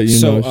 Yeah. But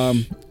you know,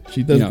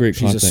 she does great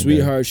content. She's a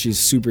sweetheart. She's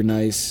super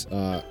nice.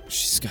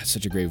 She's got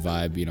such a great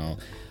vibe. You know,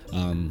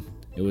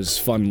 it was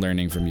fun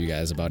learning from you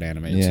guys about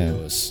anime too.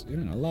 It was a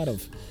lot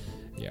of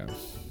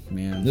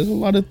man. There's a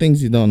lot of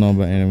things you don't know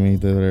about anime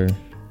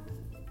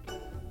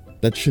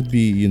that should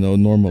be, you know,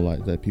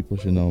 normalized, that people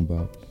should know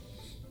about.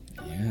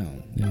 Yeah.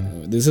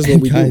 This is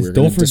what we guys, do. We're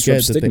don't forget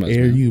that stigmas, the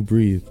air you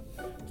breathe.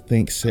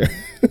 Thanks, Sarah.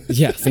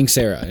 Thanks,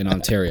 Sarah in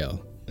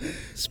Ontario.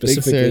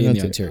 Specifically in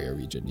the Ontario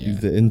region. Yeah.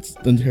 The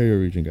Ontario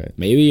region guy.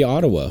 Maybe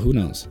Ottawa. Who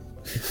knows?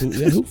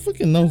 Who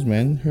fucking knows,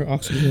 man? Her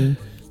oxygen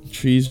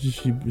trees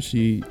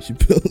she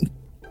built.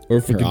 Or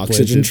her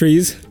oxygen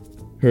trees?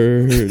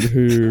 Her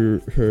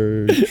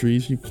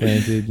trees she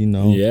planted, you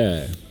know.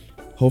 Yeah.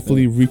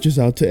 Hopefully reaches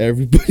out to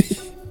everybody.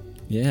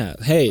 Yeah.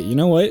 Hey, you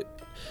know what?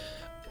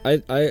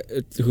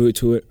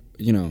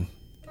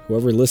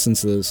 Whoever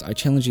listens to this, I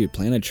challenge you to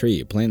plant a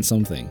tree, plant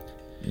something.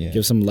 Yeah.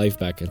 Give some life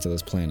back into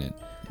this planet.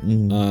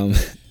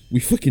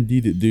 We fucking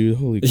need it, dude.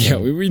 Holy crap. Yeah,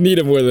 we need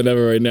it more than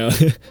ever right now.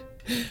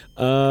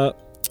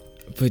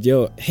 But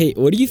yo, hey,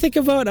 what do you think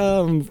about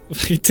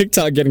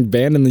TikTok getting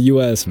banned in the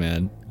US,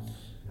 man?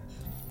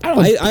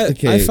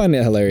 I find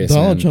it hilarious.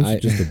 Donald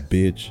Trump's just a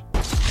bitch.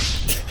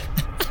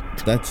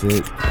 That's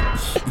it.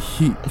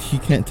 He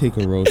can't take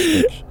a roast,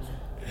 bitch.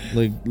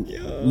 Like,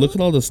 look at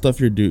all the stuff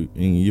you're doing.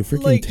 You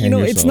freaking tan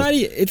yourself.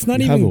 It's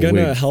not even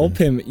gonna help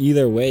him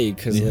either way,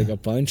 because like a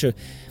bunch of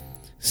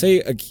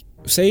say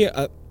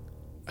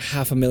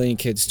 500,000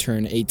 kids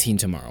turn 18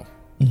 tomorrow,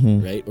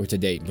 right, or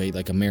today, right?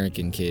 Like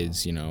American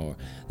kids, you know,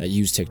 that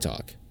use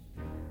TikTok.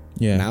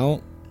 Yeah.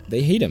 Now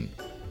they hate him.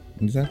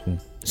 Exactly.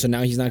 So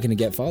now he's not gonna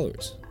get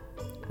followers.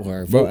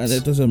 Or bro, and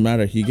it doesn't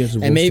matter. He gets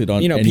roasted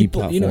on any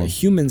platform. You know,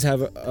 humans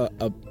have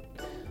a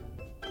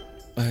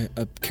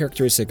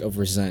characteristic of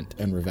resent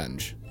and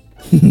revenge.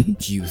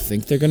 Do you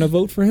think they're gonna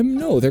vote for him?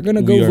 No, they're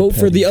gonna go vote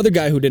for the other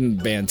guy who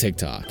didn't ban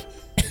TikTok.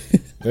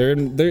 they're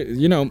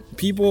you know,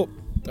 people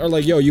are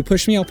like, yo, you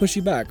push me, I'll push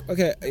you back.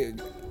 Okay,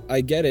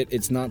 I get it.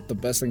 It's not the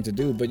best thing to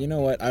do, but you know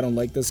what? I don't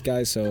like this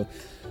guy, so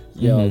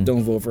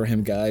don't vote for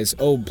him, guys.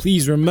 Oh,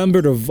 please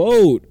remember to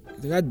vote.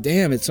 God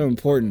damn, it's so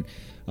important.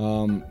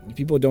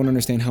 People don't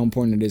understand how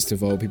important it is to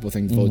vote. People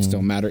think votes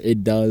don't matter.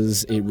 It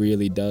does. It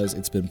really does.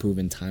 It's been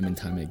proven time and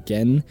time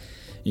again.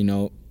 You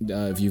know,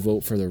 if you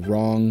vote for the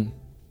wrong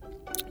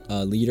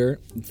leader,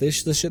 this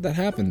is the shit that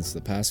happens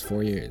the past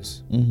 4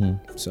 years.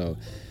 So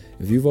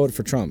if you vote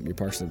for Trump, you're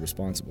partially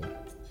responsible.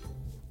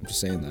 I'm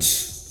just saying that.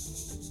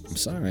 I'm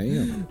sorry.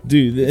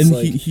 Dude, and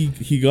like,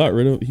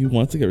 he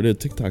wants to get rid of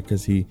TikTok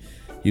because he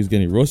was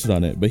getting roasted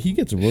on it, but he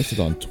gets roasted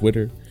on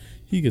Twitter.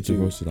 He gets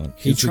roasted on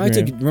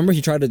Instagram.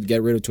 He tried to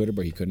get rid of Twitter,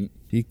 but he couldn't.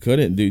 He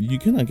couldn't, dude. You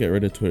cannot get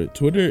rid of Twitter.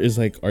 Twitter is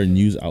like our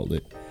news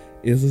outlet.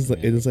 It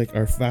is like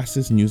our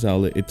fastest news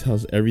outlet. It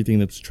tells everything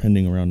that's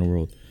trending around the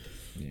world.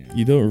 Yeah.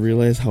 You don't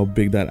realize how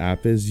big that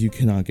app is. You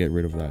cannot get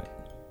rid of that.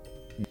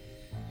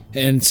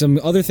 And some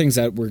other things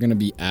that we're going to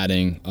be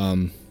adding.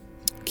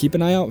 Keep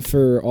an eye out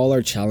for all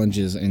our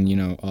challenges and, you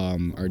know,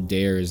 our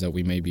dares that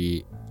we may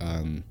be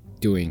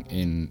doing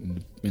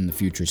in the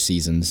future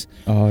seasons.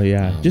 Oh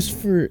yeah, just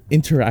for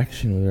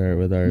interaction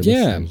with our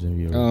listeners and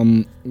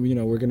viewers. You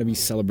know, we're gonna be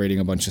celebrating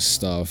a bunch of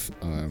stuff.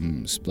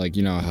 Like,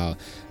 you know how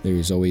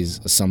there's always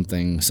a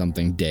something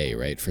day,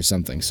 right, for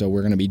something. So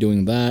we're gonna be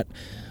doing that.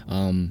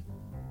 And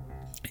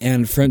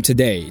from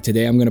today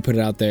I'm gonna put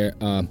it out there.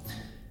 I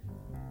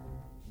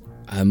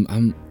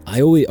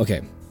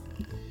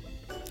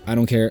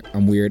don't care.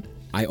 I'm weird.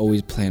 I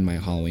always plan my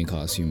Halloween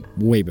costume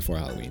way before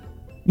Halloween.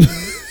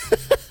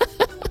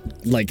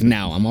 Like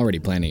now, I'm already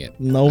planning it.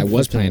 No, I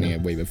was planning it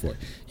way before.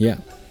 Yeah.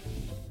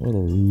 What a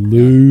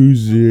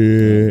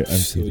loser!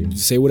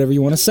 Say whatever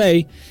you want to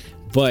say,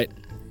 but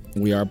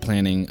we are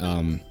planning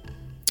a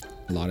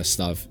lot of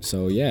stuff.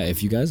 So yeah,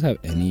 if you guys have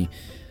any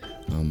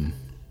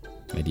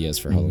ideas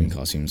for Halloween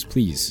costumes,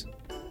 please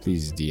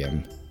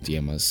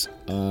DM us.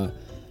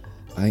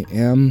 I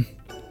am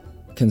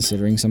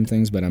considering some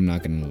things, but I'm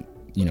not gonna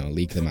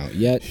leak them out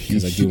yet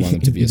because I do want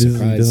them to be a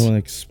surprise. He doesn't want to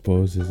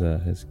expose his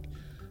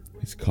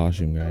It's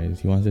caution,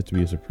 guys. He wants it to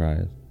be a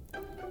surprise.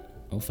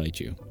 I'll fight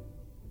you.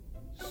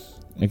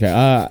 Okay.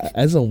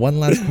 As a one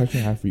last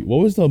question I have for you,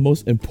 what was the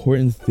most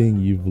important thing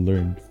you've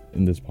learned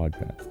in this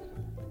podcast?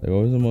 Like,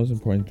 what was the most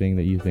important thing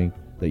that you think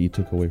that you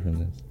took away from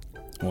this?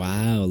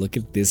 Wow, look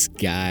at this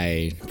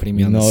guy putting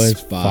me on the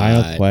spot.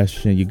 Final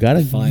question. You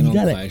gotta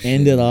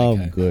end it off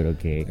good,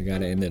 okay? I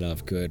gotta end it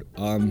off good.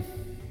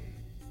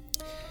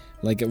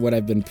 Like what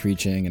I've been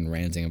preaching and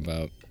ranting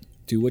about,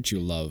 do what you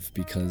love,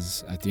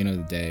 because at the end of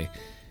the day,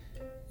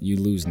 you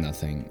lose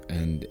nothing.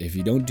 And if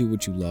you don't do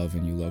what you love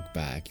and you look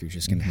back, you're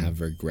just gonna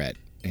have regret.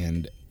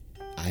 And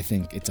I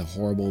think it's a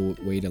horrible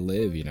way to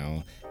live,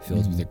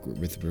 filled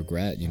with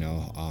regret,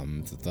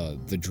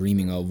 the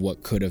dreaming of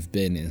what could have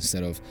been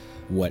instead of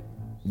what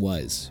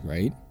was,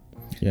 right?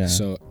 Yeah.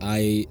 So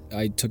I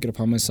took it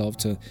upon myself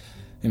to,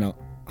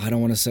 I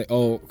don't want to say,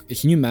 oh,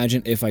 can you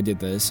imagine if I did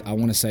this? I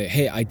want to say,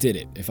 hey, I did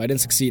it. If I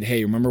didn't succeed,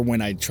 hey, remember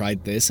when I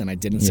tried this and I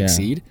didn't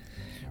succeed,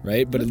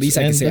 right? But at least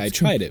I can say I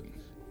tried it.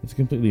 It's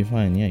completely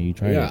fine. Yeah, you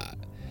tried it.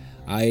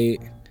 I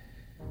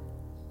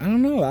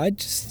don't know.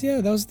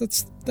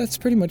 That's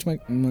pretty much my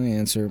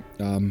answer.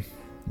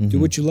 Do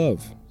what you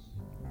love.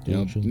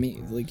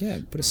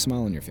 Put a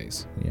smile on your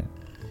face. Yeah.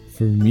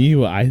 For me,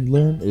 what I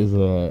learned is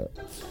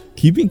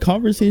keeping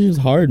conversations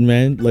hard,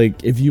 man.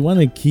 Like, if you want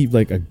to keep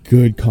like a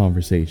good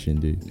conversation,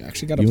 dude, you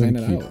actually gotta plan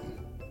it out.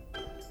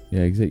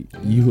 Yeah, exactly.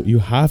 You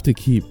have to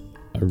keep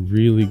a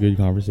really good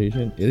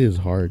conversation. It is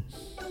hard.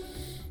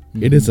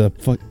 It is a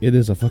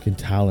fucking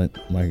talent,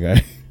 my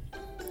guy.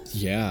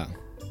 Yeah.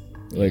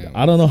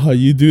 I don't know how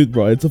you do it,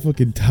 bro. It's a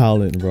fucking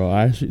talent, bro.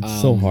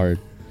 It's so hard.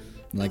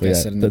 Like I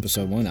said in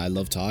episode 1, I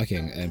love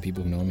talking, and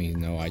people who know me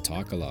know I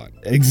talk a lot.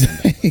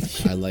 Exactly.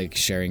 I like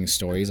sharing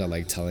stories. I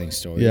like telling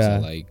stories. Yeah. I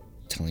like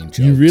telling jokes.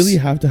 You really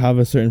have to have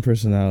a certain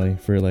personality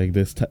for like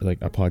this, like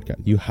a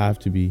podcast. You have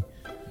to be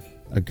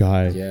a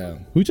guy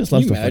who just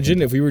loves to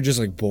imagine if we were just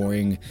like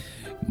boring,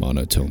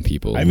 monotone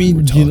people. I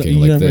mean,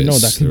 you never know.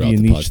 That could be a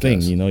niche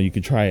thing. You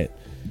could try it.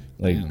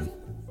 Like,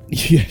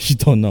 you actually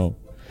don't know.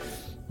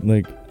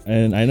 Like,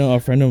 and I know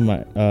a friend of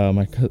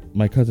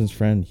my cousin's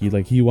friend.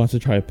 He wants to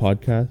try a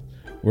podcast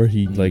where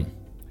he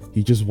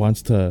just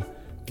wants to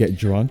get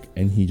drunk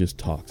and he just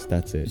talks.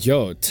 That's it.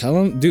 Yo, tell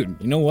him, dude.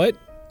 You know what?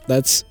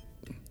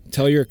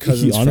 Tell your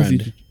cousin's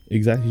friend.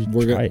 Exactly.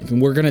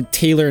 We're gonna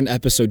tailor an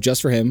episode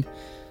just for him.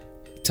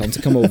 Tell him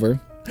to come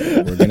over.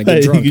 We're gonna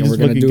get drunk and we're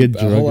gonna do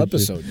a whole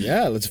episode.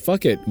 Yeah, let's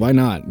fuck it. Why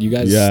not? You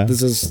guys,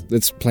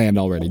 it's planned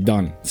already.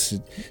 Done.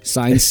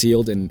 Signed,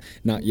 sealed, and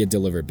not yet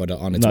delivered, but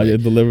on its way. Not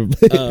yet delivered.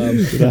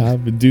 That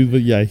happened, dude.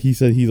 But yeah, he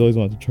said he's always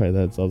wanted to try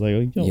that. So I was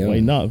like, yo,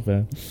 why not,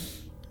 man?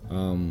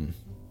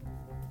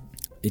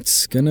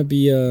 It's gonna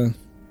be a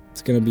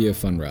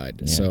fun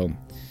ride. Yeah. So,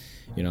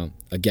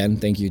 again,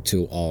 thank you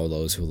to all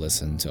those who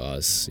listen to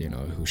us,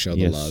 who show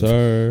the love.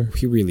 Sir.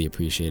 We really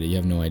appreciate it. You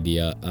have no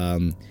idea.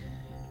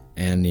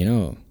 And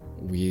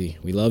we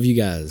love you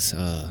guys.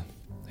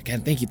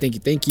 Again, thank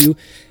you.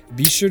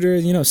 Be sure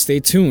to stay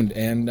tuned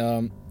and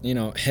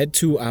head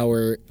to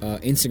our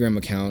Instagram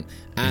account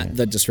at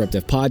The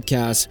Disruptive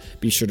Podcast.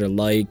 Be sure to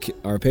like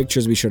our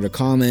pictures. Be sure to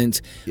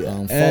comment.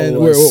 And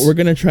we're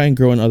gonna try and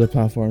grow on other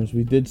platforms.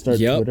 We did start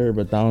Twitter,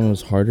 but that one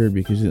was harder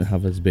because we didn't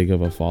have as big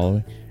of a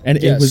following, and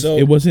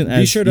it wasn't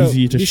as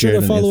easy to share. Be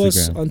sure to follow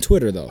us on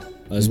Twitter though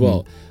as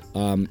well.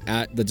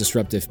 At The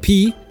Disruptive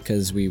P,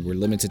 because we were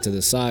limited to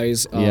the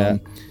size.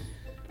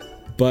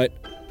 But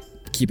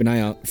keep an eye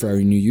out for our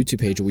new YouTube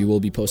page. We will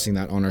be posting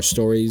that on our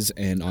stories,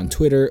 and on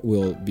Twitter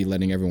we'll be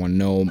letting everyone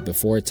know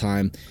before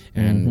time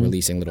and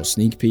releasing little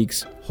sneak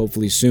peeks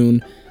hopefully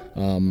soon. I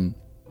am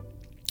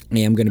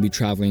going to be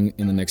traveling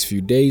in the next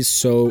few days,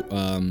 so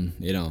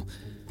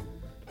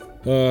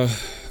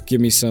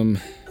give me some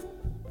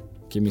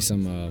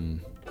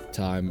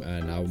time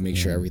and I'll make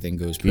sure everything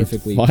goes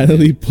perfectly.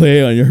 Finally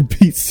play on your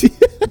PC.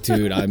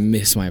 Dude, I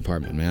miss my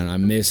apartment, man. I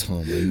miss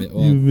home.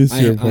 You miss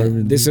your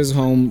apartment. This is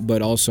home,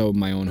 but also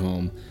my own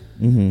home.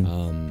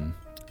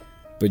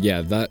 But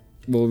yeah,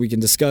 we can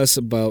discuss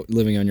about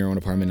living on your own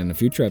apartment in a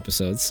future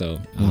episode. So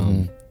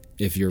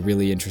if you're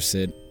really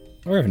interested,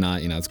 or if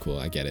not, it's cool.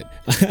 I get it.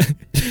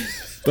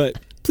 But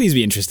please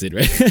be interested,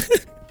 right?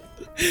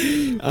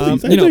 Please, I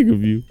think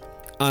of you.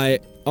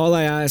 All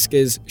I ask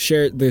is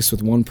share this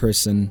with one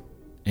person.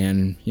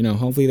 And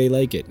hopefully they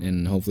like it,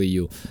 and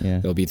hopefully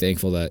they'll be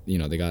thankful that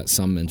they got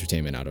some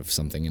entertainment out of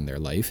something in their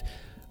life.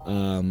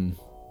 But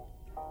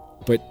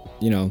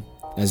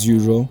as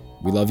usual,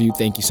 we love you.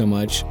 Thank you so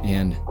much,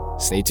 and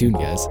stay tuned,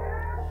 guys.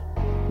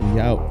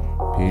 We out.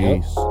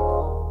 Peace. Yep.